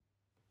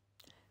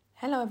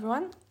Hello,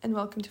 everyone, and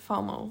welcome to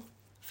FOMO,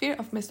 Fear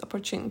of Missed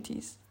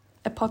Opportunities,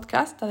 a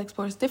podcast that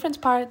explores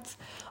different parts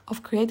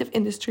of creative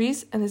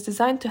industries and is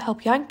designed to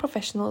help young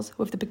professionals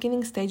with the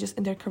beginning stages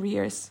in their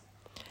careers.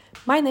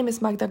 My name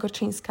is Magda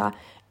Gorczyńska,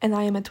 and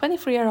I am a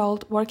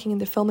 23-year-old working in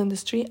the film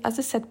industry as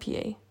a set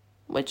PA,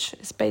 which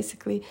is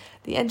basically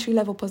the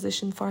entry-level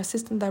position for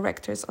assistant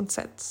directors on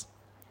sets.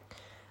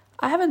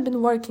 I haven't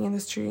been working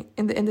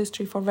in the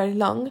industry for very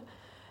long,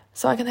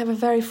 so I can have a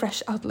very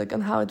fresh outlook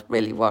on how it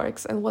really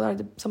works and what are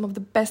some of the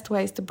best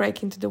ways to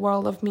break into the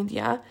world of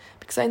media,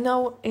 because I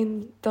know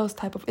in those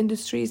type of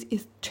industries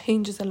it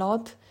changes a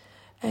lot,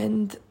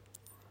 and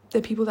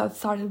the people that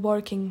started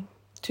working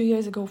 2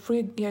 years ago,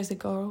 3 years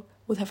ago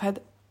would have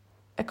had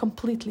a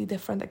completely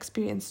different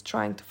experience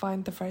trying to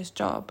find the first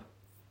job.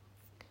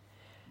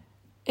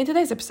 In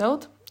today's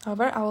episode,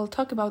 however, I will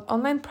talk about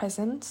online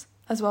presence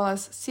as well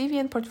as CV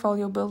and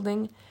portfolio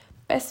building,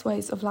 best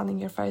ways of landing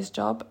your first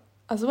job,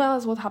 as well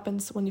as what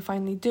happens when you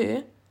finally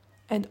do,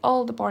 and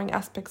all the boring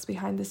aspects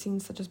behind the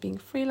scenes such as being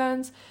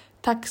freelance,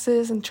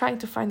 taxes, and trying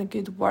to find a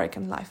good work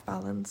and life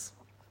balance.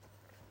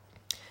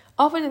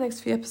 Over the next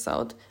few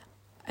episodes,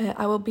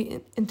 I will be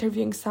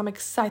interviewing some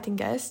exciting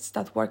guests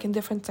that work in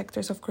different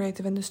sectors of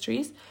creative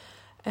industries,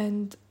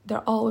 and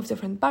they're all with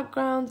different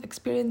backgrounds,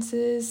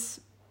 experiences,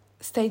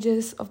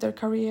 stages of their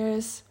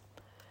careers.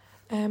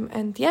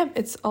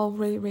 It's all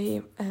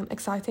really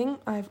exciting.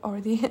 I've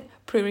already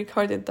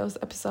pre-recorded those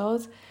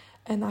episodes,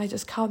 and I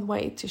just can't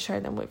wait to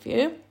share them with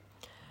you.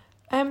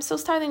 So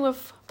starting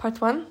with part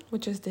 1,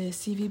 which is the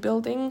CV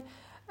building.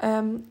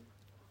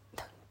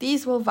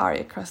 These will vary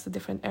across the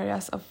different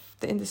areas of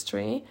the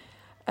industry,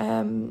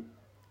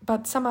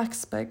 but some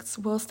aspects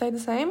will stay the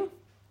same.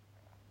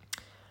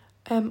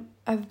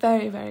 A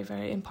very, very,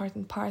 very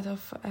important part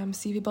of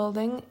CV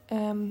building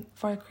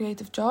for a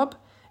creative job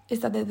is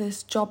that it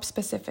is job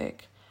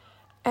specific,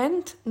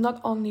 and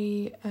not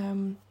only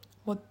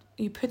what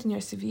you put in your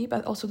CV,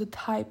 but also the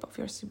type of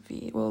your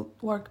CV will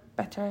work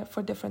better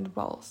for different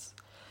roles.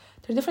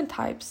 There are different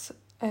types,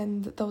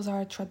 and those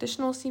are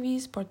traditional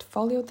CVs,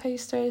 portfolio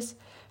tasters,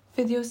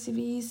 video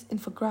CVs,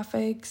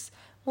 infographics,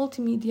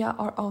 multimedia,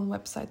 or own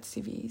website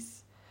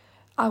CVs.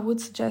 I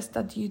would suggest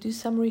that you do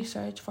some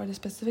research for the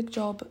specific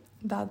job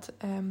that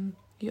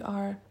you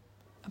are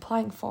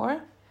applying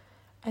for,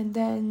 and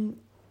then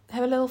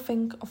have a little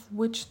think of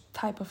which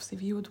type of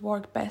CV would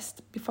work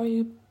best before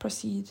you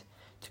proceed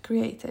to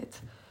create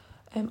it.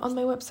 On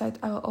my website,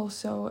 I will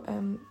also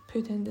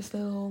put in this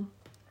little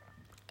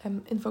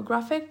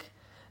infographic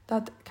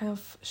that kind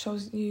of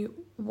shows you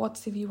what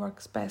CV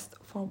works best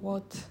for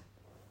what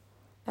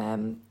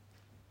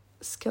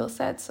skill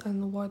sets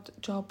and what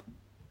job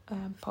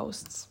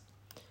posts.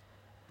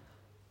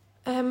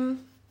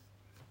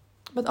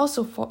 But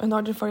also, in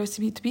order for your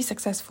CV to be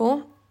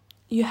successful,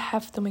 you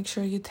have to make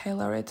sure you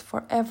tailor it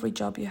for every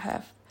job you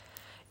have.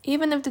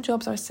 Even if the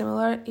jobs are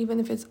similar, even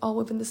if it's all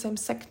within the same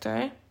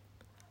sector,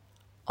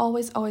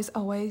 always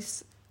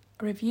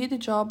review the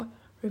job,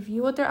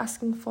 review what they're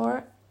asking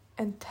for,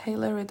 and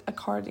tailor it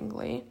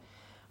accordingly,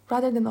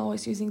 rather than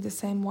always using the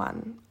same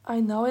one. I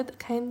know it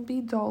can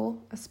be dull,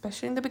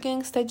 especially in the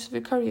beginning stages of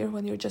your career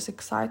when you're just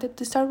excited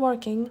to start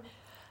working.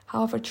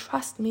 However,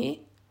 trust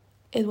me,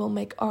 it will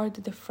make all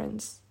the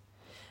difference.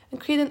 And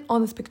create an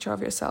honest picture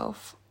of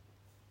yourself.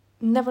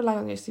 Never lie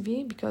on your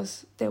CV,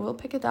 because they will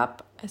pick it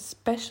up,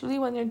 especially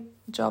when your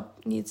job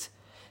needs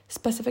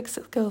specific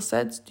skill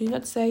sets. Do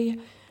not say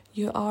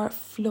you are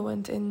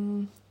fluent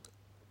in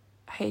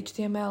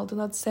HTML. Do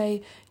not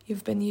say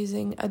you've been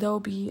using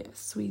Adobe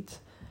Suite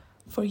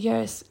for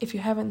years if you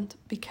haven't,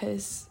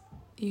 because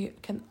you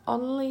can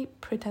only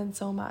pretend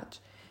so much.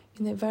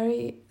 In a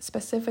very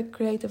specific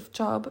creative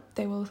job,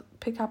 they will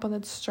pick up on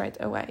it straight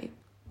away.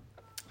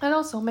 And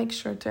also make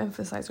sure to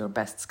emphasize your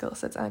best skill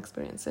sets and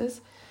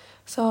experiences.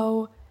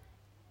 So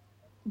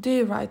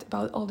do write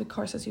about all the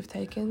courses you've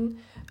taken.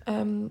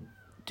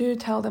 Do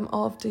tell them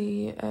all of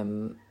the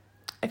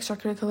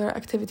extracurricular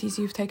activities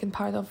you've taken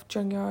part of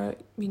during your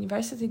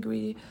university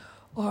degree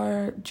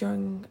or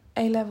during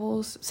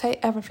A-levels. Say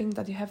everything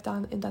that you have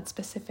done in that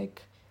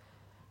specific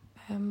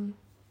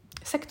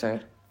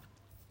sector.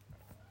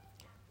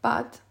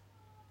 But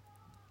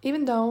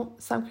even though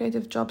some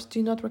creative jobs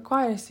do not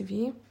require a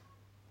CV,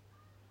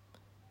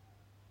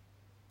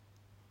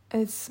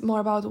 and it's more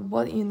about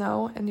what you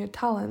know and your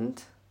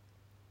talent,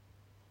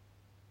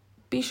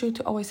 be sure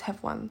to always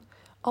have one.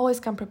 Always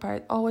come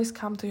prepared. Always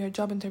come to your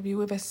job interview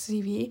with a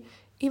CV,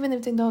 even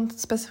if they don't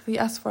specifically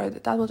ask for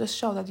it. That will just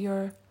show that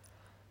you're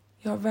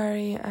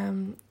very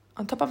on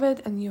top of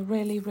it and you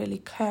really, really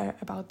care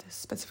about this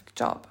specific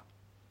job.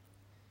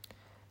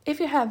 If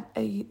you have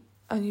a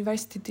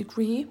university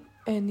degree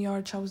in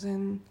your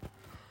chosen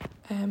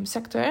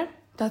sector,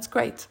 that's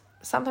great.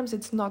 Sometimes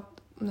it's not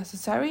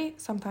necessary.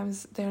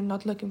 Sometimes they're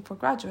not looking for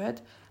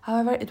graduate.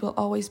 However, it will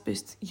always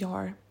boost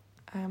your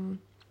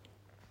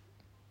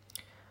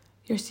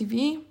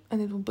CV,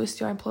 and it will boost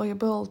your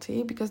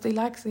employability, because they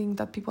like seeing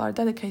that people are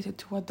dedicated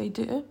to what they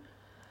do.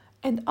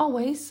 And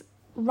always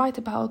write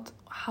about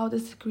how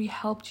this degree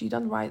helped you.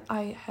 Don't write,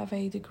 I have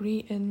a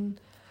degree in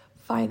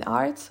fine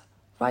arts,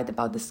 write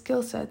about the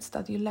skill sets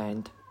that you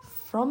learned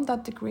from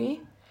that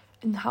degree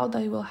and how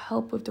they will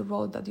help with the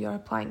role that you are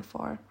applying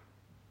for.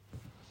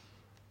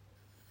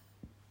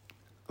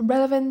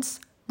 Relevance,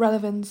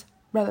 relevance,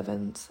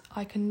 relevance.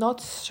 I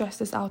cannot stress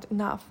this out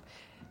enough.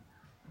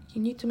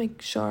 You need to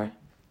make sure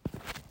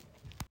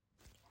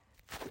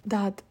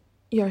that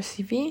your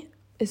CV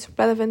is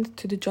relevant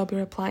to the job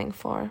you're applying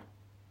for.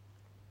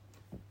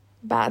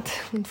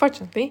 But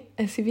unfortunately,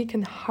 a CV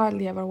can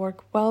hardly ever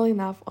work well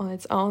enough on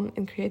its own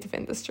in creative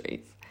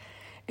industries.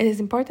 It is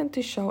important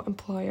to show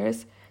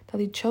employers that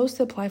you chose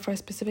to apply for a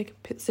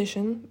specific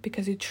position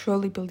because you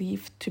truly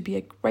believe to be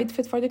a great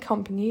fit for the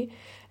company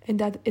and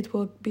that it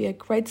will be a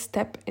great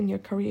step in your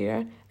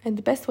career. And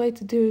the best way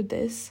to do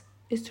this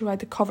is to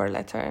write a cover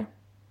letter.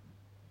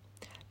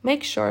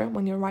 Make sure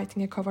when you're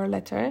writing a cover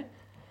letter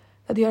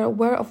that you are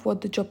aware of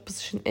what the job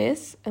position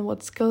is and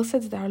what skill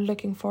sets they are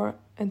looking for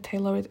and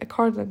tailor it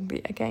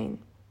accordingly again.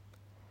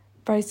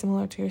 Very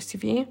similar to your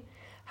CV.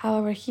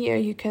 However, here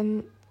you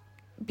can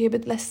be a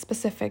bit less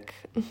specific.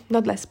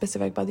 Not less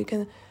specific, but you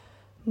can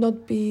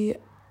not be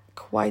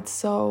quite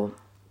so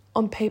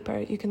on paper.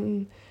 You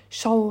can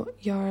show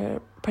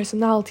your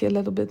personality a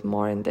little bit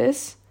more in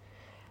this.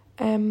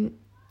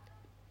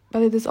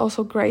 But it is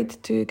also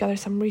great to gather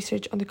some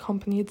research on the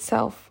company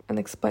itself and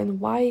explain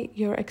why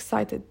you're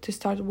excited to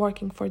start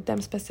working for them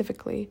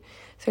specifically.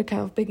 So you're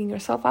kind of bigging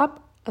yourself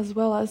up as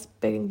well as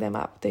bigging them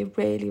up. They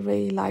really,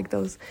 really like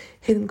those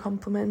hidden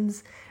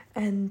compliments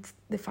and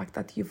the fact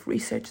that you've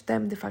researched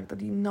them, the fact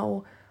that you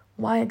know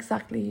why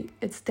exactly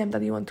it's them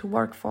that you want to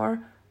work for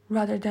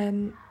rather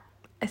than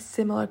a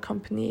similar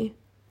company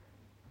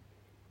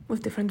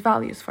with different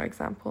values, for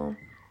example.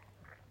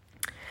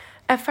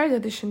 A third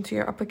addition to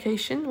your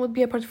application would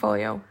be a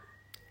portfolio.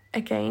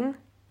 Again,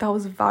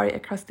 those vary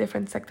across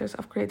different sectors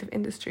of creative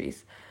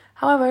industries.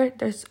 However,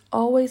 there's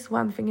always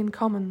one thing in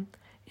common.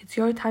 It's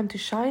your time to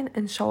shine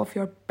and show off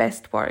your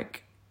best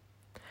work.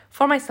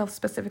 For myself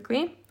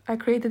specifically, I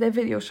created a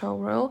video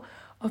showreel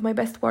of my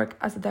best work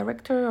as a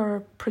director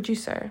or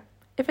producer.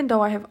 Even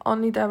though I have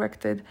only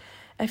directed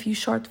a few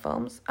short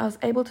films, I was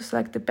able to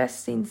select the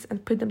best scenes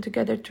and put them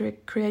together to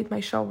create my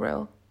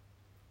showreel.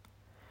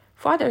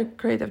 For other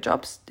creative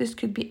jobs, this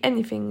could be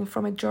anything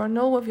from a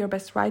journal with your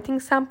best writing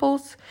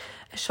samples,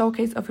 a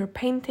showcase of your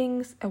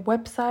paintings, a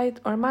website,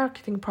 or a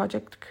marketing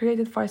project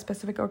created for a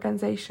specific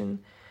organization.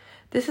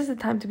 This is the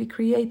time to be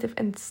creative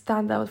and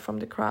stand out from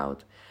the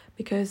crowd,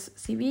 because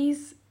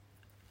CVs,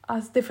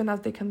 as different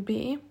as they can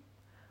be,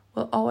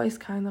 will always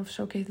kind of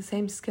showcase the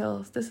same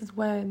skills. This is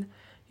when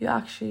you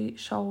actually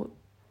show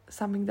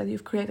something that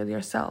you've created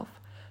yourself.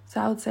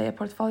 So I would say a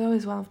portfolio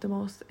is one of the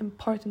most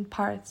important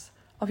parts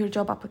of your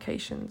job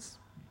applications.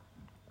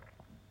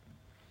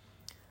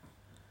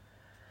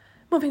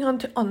 Moving on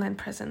to online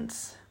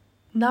presence.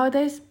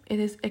 Nowadays, it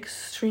is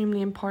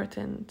extremely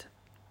important.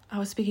 I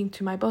was speaking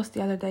to my boss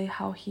the other day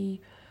how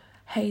he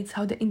hates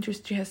how the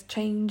industry has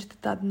changed,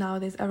 that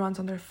nowadays everyone's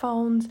on their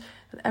phones,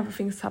 that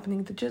everything's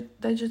happening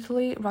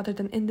digitally rather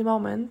than in the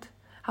moment.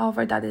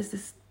 However, that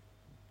is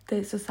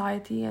the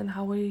society and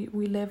how we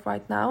live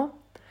right now.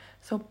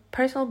 So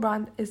personal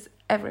brand is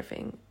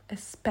everything,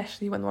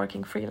 especially when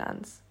working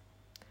freelance.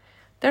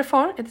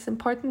 Therefore, it is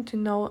important to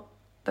know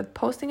that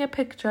posting a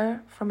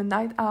picture from a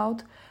night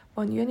out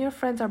when you and your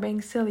friends are being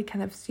silly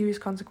can have serious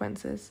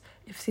consequences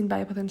if seen by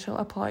a potential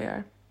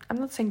employer. I'm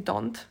not saying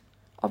don't.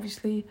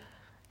 Obviously,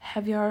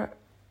 have your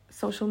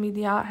social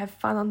media, have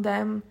fun on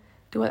them,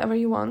 do whatever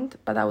you want,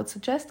 but I would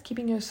suggest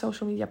keeping your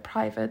social media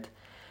private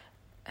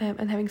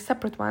and having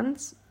separate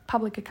ones,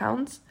 public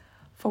accounts,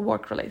 for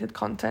work-related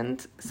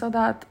content so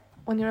that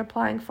when you're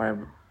applying for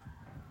a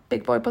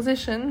big boy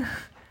position,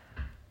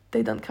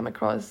 they don't come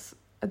across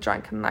a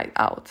drunken night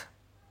out.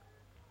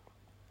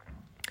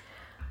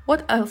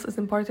 What else is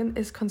important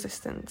is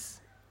consistency,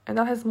 and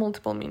that has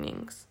multiple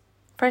meanings.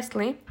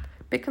 Firstly,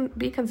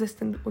 be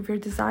consistent with your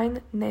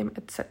design, name,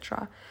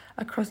 etc.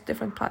 across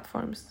different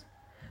platforms.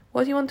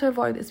 What you want to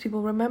avoid is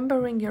people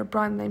remembering your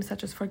brand name,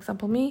 such as, for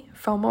example, me,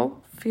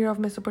 FOMO, fear of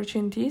missed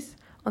opportunities,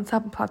 on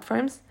some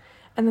platforms,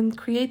 and then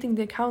creating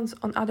the accounts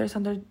on others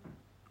under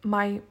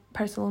my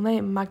personal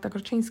name, Magda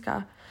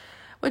Gorczyńska,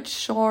 which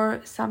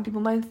sure, some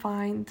people might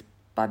find,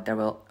 but there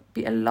will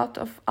be a lot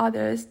of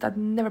others that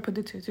never put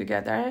the two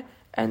together,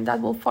 and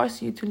that will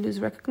force you to lose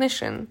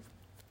recognition.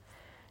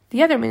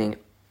 The other meaning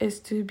is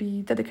to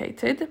be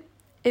dedicated.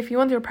 If you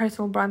want your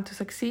personal brand to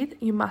succeed,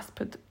 you must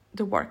put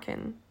the work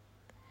in.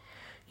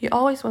 You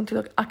always want to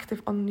look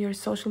active on your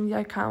social media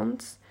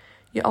accounts.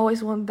 You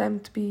always want them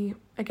to be,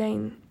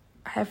 again,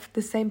 have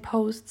the same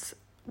posts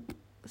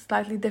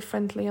slightly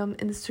differently on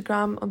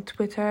Instagram, on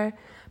Twitter,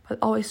 but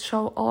always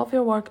show all of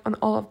your work on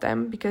all of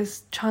them,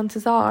 because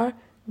chances are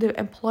the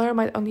employer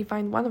might only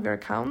find one of your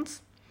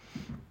accounts.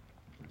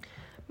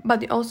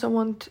 But you also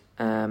want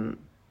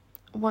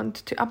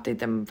to update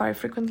them very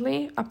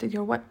frequently, update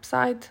your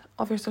website,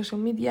 of your social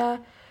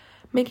media,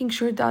 making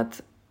sure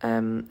that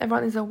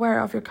everyone is aware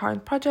of your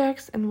current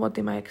projects and what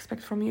they might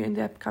expect from you in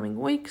the upcoming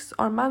weeks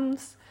or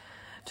months.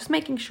 Just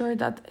making sure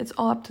that it's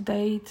all up to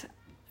date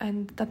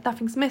and that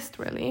nothing's missed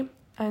really,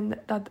 and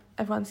that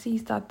everyone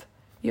sees that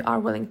you are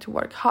willing to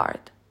work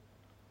hard.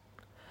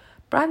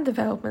 Brand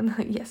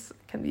development, yes,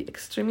 can be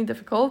extremely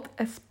difficult,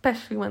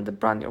 especially when the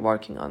brand you're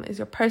working on is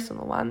your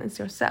personal one, is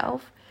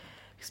yourself,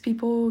 because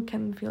people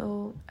can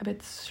feel a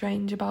bit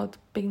strange about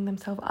bigging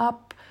themselves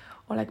up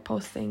or like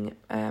posting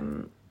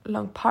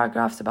long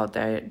paragraphs about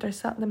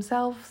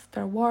themselves,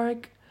 their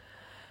work.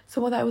 So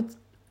what I would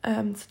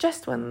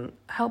suggest when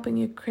helping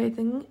you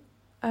creating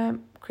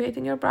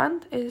your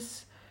brand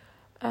is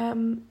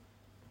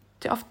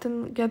to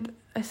often get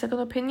a second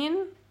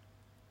opinion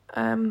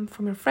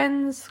from your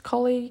friends,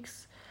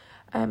 colleagues,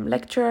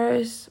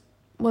 lecturers.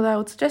 What I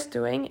would suggest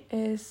doing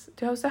is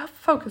to host a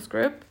focus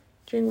group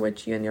during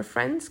which you and your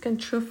friends can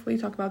truthfully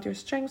talk about your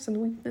strengths and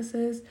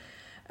weaknesses,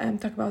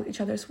 talk about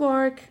each other's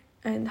work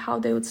and how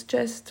they would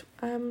suggest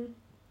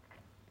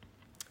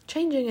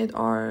changing it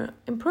or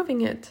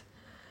improving it.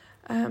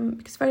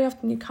 Because very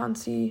often you can't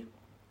see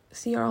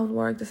your own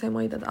work the same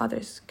way that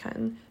others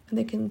can, and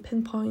they can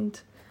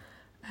pinpoint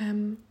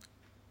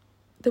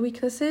the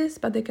weaknesses,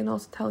 but they can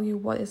also tell you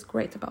what is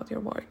great about your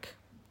work.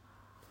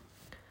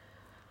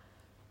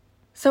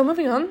 So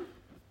moving on,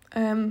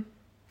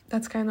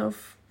 that's kind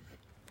of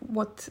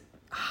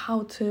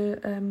how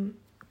to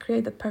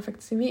create that perfect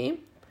CV.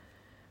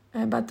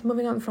 But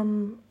moving on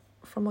from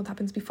what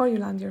happens before you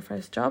land your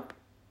first job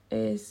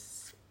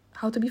is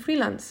how to be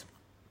freelance.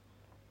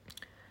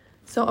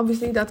 So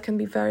obviously that can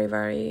be very,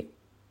 very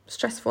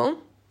stressful,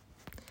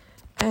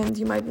 and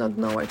you might not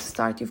know where to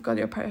start. You've got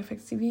your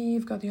perfect CV,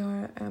 you've got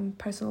your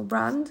personal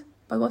brand,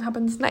 but what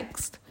happens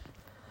next?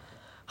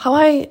 How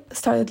I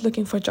started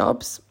looking for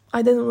jobs,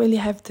 I didn't really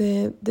have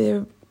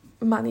the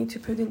money to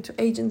put into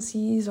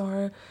agencies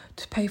or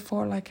to pay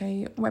for like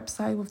a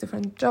website with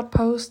different job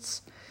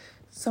posts.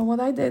 So what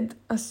I did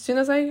as soon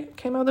as I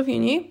came out of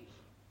uni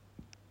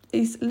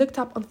is looked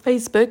up on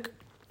Facebook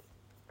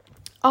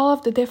all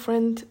of the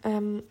different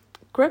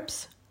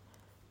groups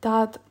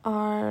that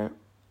are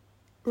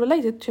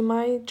related to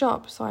my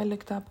job. So I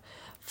looked up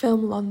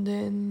Film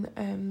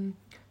London,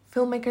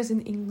 filmmakers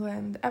in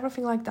England,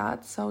 everything like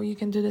that. So you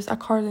can do this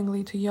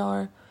accordingly to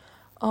your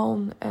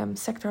own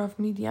sector of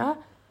media.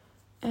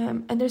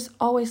 And there's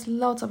always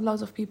lots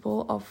of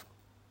people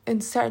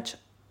in search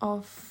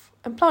of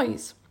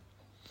employees.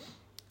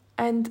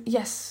 And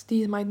yes,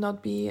 these might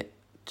not be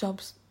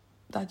jobs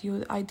that you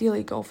would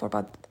ideally go for,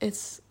 but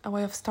it's a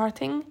way of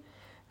starting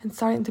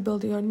to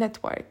build your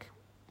network,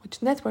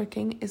 which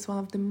networking is one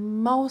of the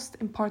most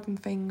important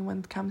things when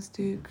it comes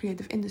to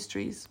creative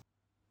industries.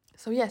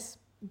 So yes,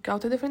 go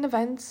to different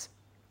events,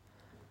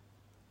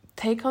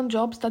 take on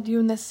jobs that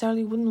you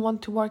necessarily wouldn't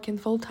want to work in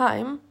full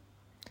time,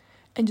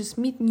 and just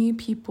meet new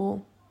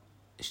people,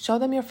 show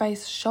them your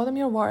face, show them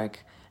your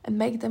work, and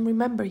make them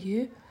remember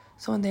you.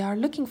 So when they are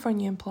looking for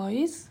new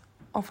employees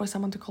or for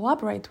someone to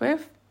collaborate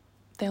with,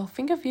 they'll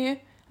think of you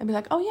and be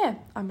like, oh yeah,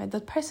 I met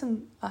that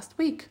person last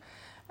week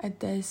at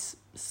this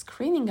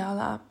screening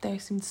gala. They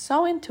seem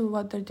so into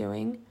what they're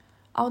doing.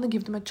 I want to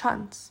give them a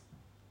chance.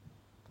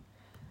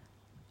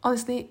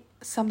 Honestly,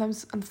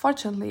 sometimes,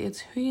 unfortunately,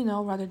 it's who you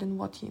know rather than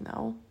what you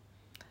know.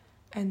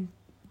 And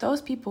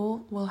those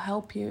people will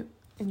help you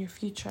in your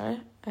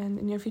future and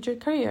in your future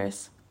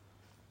careers.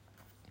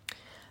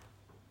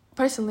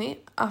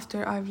 Personally,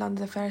 after I've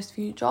landed the first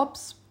few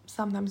jobs,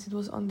 sometimes it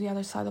was on the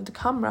other side of the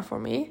camera for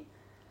me.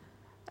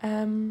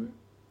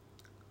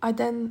 I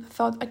then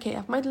thought, okay,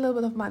 I've made a little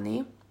bit of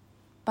money,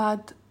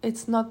 but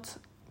it's not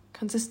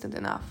consistent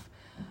enough.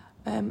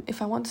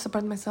 If I want to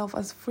support myself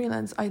as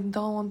freelance, I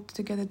don't want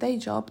to get a day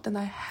job, then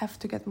I have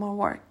to get more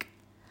work.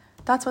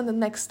 That's when the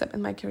next step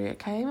in my career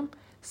came,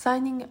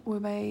 signing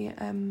with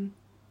an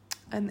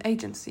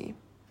agency.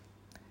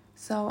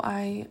 So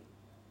I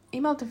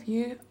emailed a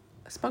few,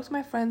 spoke to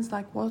my friends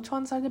like which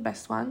ones are the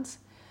best ones,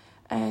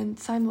 and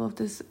signed with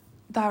this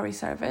diary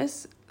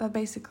service that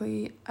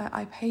basically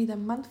I pay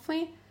them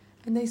monthly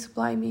and they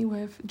supply me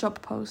with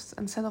job posts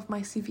and send off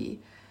my CV.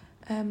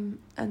 And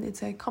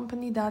it's a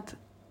company that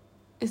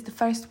is the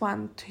first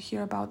one to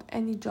hear about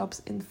any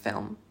jobs in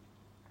film.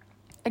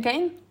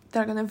 Again,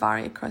 they're going to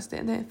vary across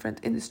the different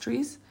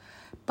industries,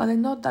 but I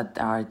know that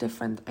there are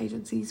different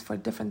agencies for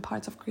different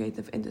parts of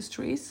creative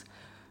industries,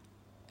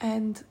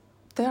 and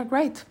they are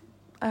great.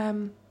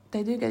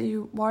 They do get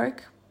you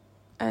work,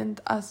 and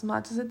as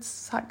much as it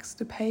sucks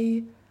to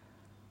pay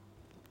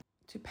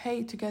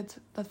to get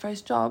that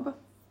first job,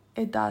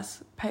 it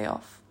does pay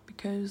off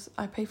because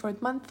I pay for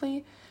it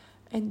monthly,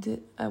 and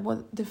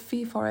the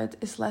fee for it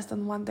is less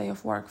than 1 day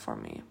of work for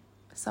me.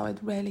 So it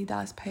really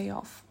does pay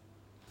off.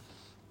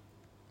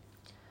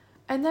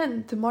 And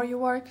then the more you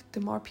work,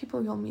 the more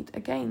people you'll meet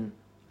again,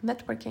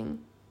 networking.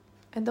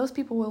 And those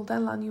people will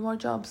then land you more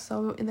jobs.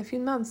 So in a few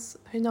months,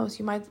 who knows,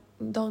 you might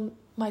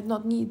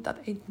not need that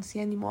agency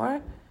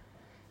anymore.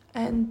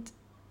 And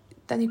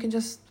then you can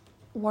just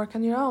work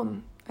on your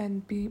own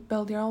and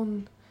build your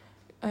own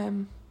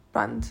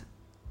brand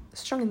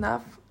strong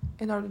enough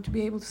in order to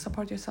be able to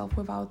support yourself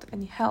without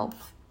any help.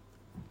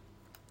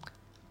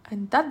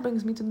 And that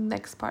brings me to the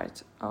next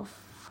part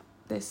of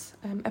this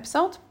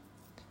episode,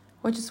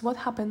 which is what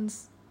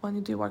happens when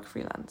you do work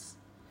freelance.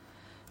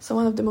 So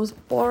one of the most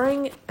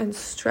boring and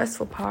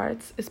stressful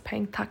parts is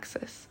paying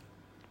taxes.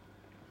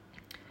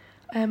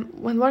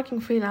 When working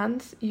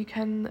freelance, you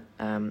can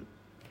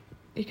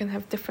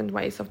have different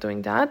ways of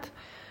doing that.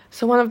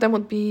 So one of them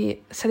would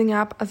be setting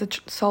up as a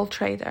sole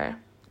trader.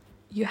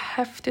 You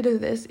have to do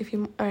this if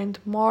you earned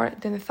more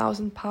than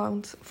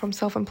 £1,000 from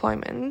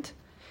self-employment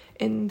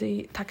in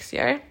the tax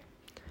year.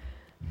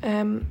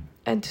 And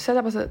to set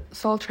up as a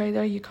sole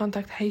trader, you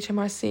contact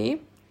HMRC,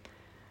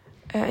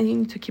 and you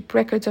need to keep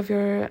records of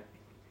your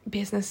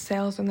business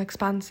sales and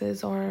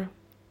expenses, or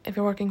if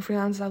you're working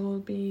freelance, that will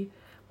be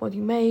what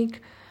you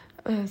make.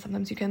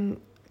 Sometimes you can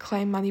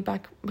claim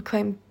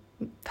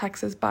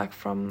taxes back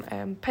from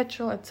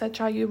petrol,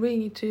 etc. You really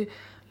need to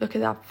look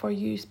it up for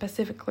you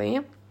specifically.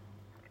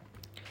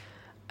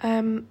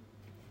 And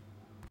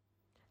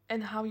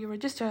how you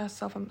register as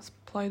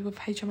self-employed with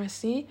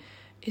HMRC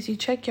is you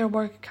check your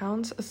work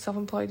accounts as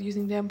self-employed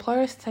using the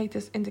employer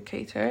status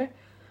indicator,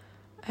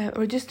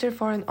 register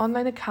for an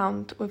online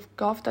account with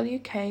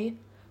gov.uk,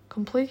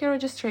 complete your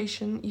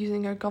registration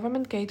using your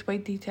government gateway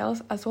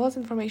details as well as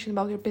information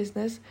about your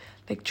business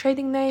like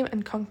trading name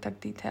and contact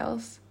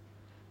details.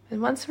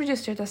 And once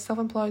registered as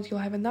self-employed, you'll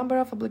have a number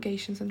of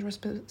obligations and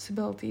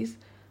responsibilities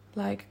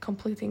like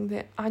completing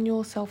the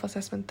annual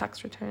self-assessment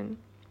tax return.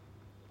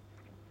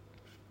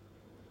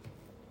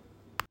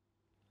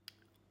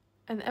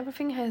 And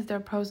everything has their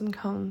pros and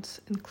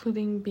cons,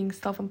 including being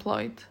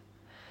self-employed.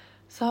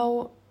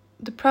 So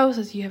the pros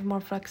is you have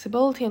more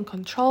flexibility and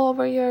control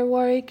over your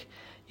work.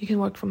 You can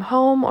work from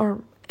home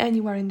or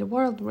anywhere in the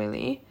world,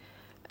 really.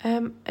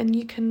 And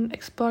you can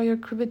explore your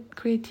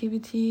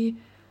creativity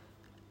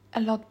a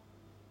lot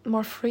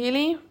more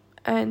freely,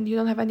 and you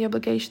don't have any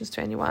obligations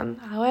to anyone.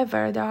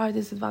 However, there are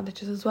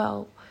disadvantages as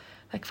well,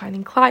 like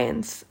finding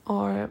clients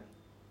or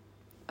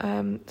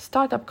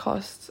startup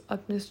costs,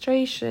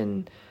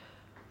 administration,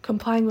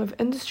 complying with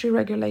industry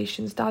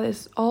regulations. That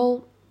is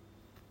all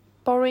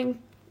boring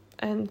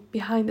and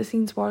behind the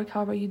scenes work.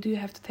 However, you do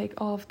have to take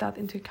all of that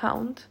into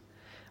account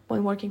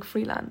when working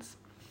freelance.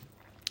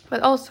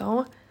 But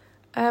also,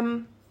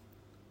 there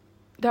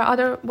are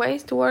other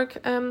ways to work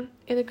in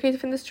the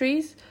creative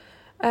industries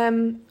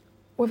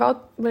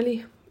without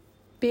really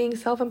being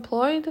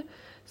self-employed.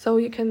 So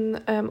you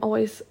can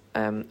always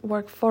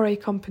work for a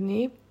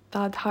company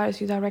that hires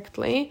you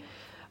directly.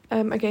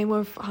 Again,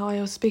 with how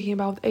I was speaking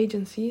about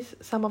agencies,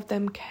 some of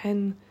them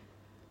can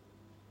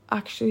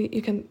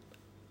you can,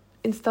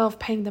 instead of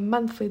paying them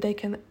monthly, they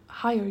can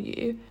hire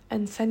you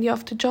and send you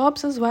off to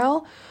jobs as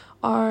well.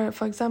 Or,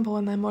 for example,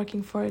 when I'm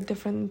working for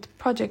different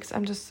projects,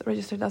 I'm just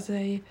registered as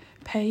a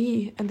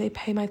payee and they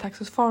pay my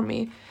taxes for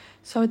me.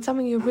 So it's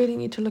something you really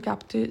need to look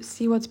up to,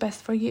 see what's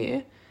best for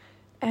you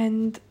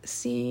and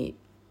see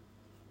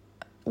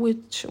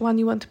which one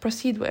you want to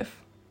proceed with.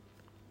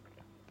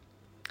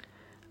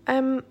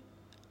 And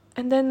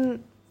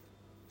then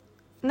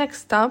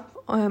next up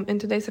in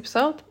today's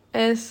episode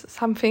is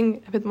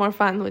something a bit more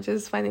fun, which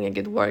is finding a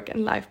good work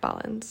and life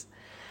balance.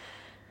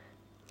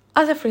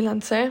 As a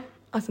freelancer,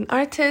 as an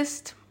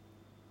artist,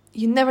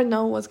 you never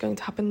know what's going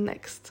to happen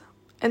next.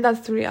 And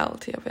that's the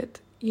reality of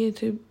it. You need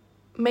to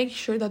make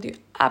sure that you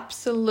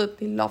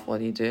absolutely love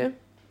what you do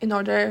in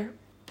order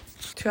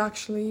to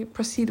actually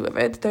proceed with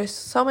it. There's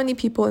so many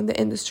people in the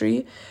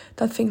industry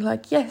that think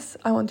like, yes,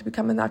 I want to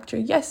become an actor.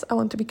 Yes, I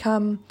want to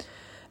become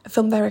a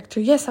film director.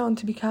 Yes, I want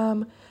to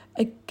become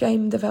a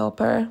game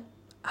developer.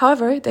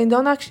 However, they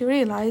don't actually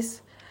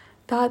realize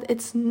that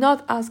it's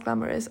not as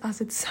glamorous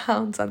as it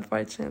sounds,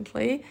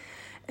 unfortunately.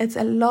 It's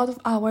a lot of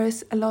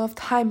hours, a lot of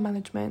time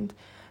management,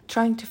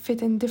 trying to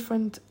fit in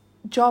different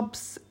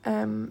jobs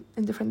in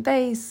different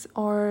days,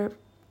 or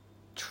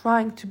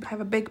trying to have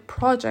a big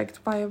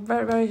project by a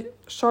very, very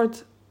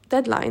short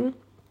deadline.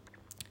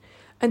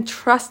 And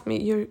trust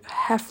me, you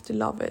have to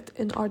love it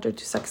in order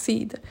to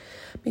succeed.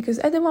 Because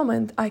at the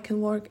moment, I can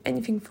work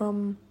anything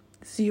from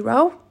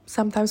 0,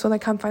 sometimes when I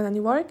can't find any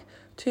work,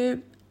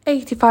 to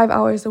 85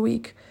 hours a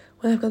week,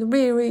 when I've got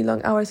really, really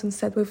long hours on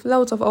set with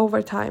loads of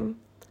overtime.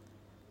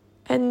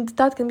 And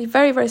that can be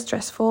very, very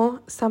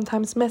stressful,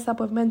 sometimes mess up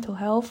with mental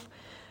health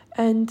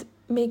and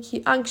make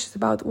you anxious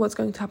about what's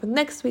going to happen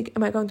next week.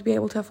 Am I going to be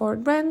able to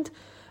afford rent?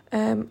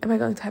 Am I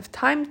going to have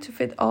time to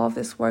fit all of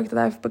this work that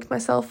I've booked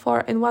myself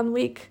for in 1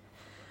 week?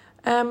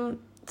 So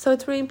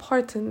it's really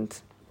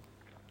important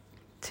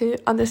to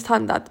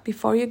understand that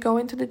before you go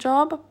into the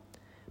job,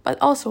 but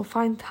also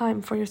find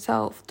time for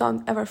yourself.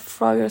 Don't ever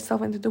throw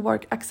yourself into the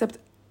work, accept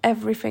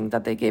everything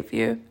that they give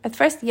you. At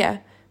first, yeah,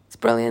 it's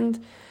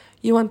brilliant.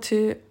 You want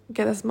to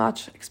get as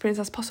much experience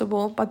as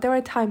possible, but there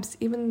are times,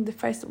 even in the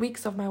first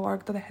weeks of my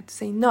work, that I had to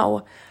say,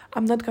 no,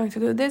 I'm not going to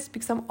do this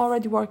because I'm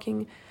already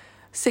working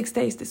 6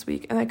 days this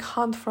week and I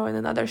can't throw in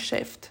another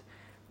shift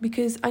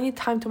because I need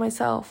time to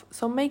myself.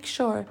 So make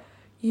sure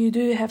you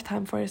do have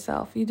time for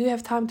yourself. You do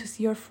have time to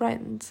see your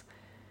friends.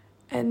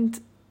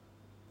 And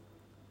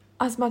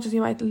as much as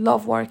you might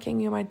love working,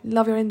 you might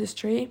love your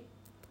industry,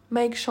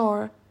 make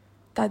sure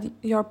that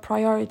your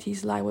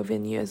priorities lie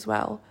within you as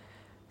well.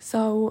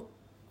 So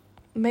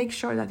make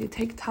sure that you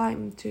take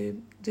time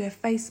to do a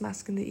face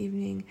mask in the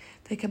evening,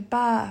 take a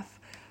bath,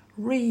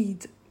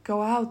 read,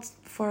 go out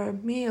for a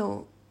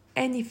meal,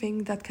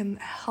 anything that can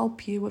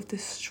help you with the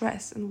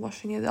stress and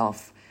washing it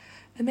off.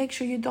 And make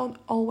sure you don't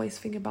always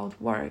think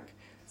about work.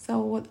 So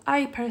what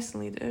I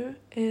personally do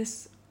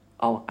is,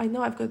 I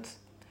know I've got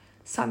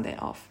Sunday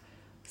off,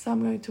 so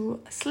I'm going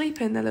to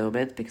sleep in a little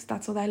bit because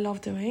that's what I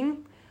love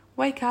doing.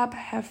 Wake up,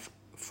 have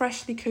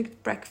freshly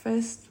cooked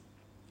breakfast.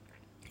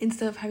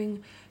 Instead of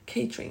having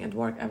catering at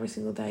work every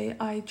single day,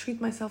 I treat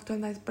myself to a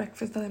nice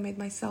breakfast that I made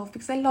myself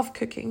because I love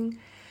cooking.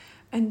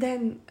 And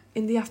then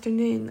in the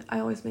afternoon, I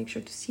always make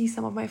sure to see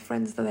some of my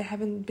friends that I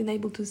haven't been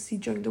able to see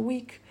during the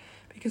week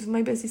because of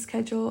my busy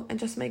schedule, and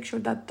just make sure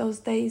that those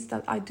days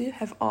that I do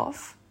have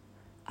off,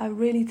 I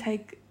really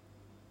take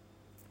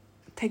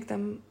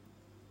them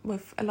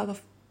with a lot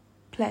of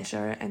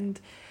pleasure and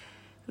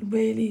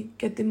really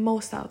get the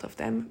most out of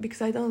them,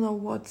 because I don't know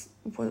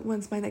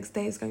when's my next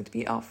day is going to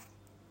be off.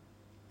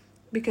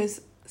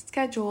 Because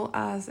schedule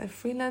as a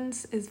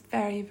freelance is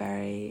very,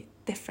 very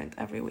different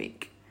every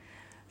week.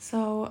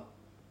 So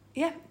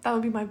yeah, that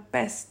would be my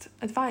best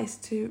advice,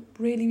 to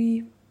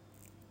really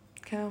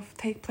kind of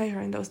take pleasure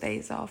in those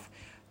days off.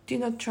 Do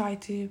not try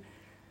to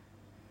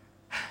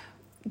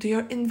do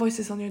your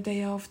invoices on your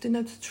day off. Do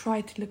not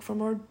try to look for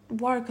more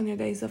work on your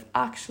days off.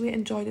 Actually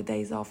enjoy the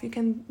days off. You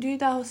can do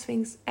those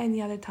things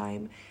any other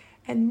time.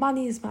 And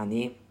money is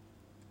money.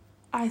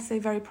 I say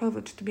very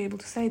privileged to be able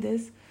to say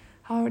this.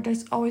 However,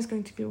 there's always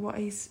going to be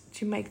ways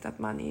to make that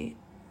money.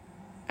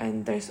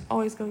 And there's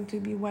always going to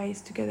be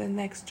ways to get a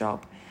next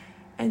job.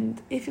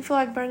 And if you feel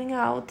like burning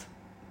out,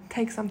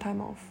 take some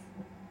time off.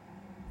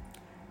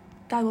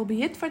 That will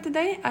be it for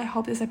today. I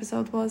hope this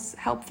episode was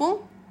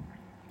helpful.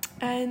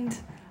 And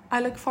I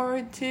look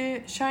forward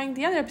to sharing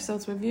the other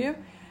episodes with you.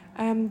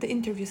 The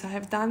interviews I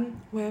have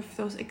done with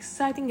those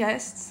exciting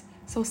guests.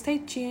 So stay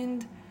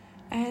tuned.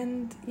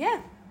 And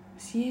yeah,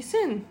 see you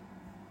soon.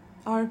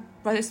 Or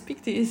rather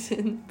speak to you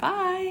soon.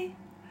 Bye!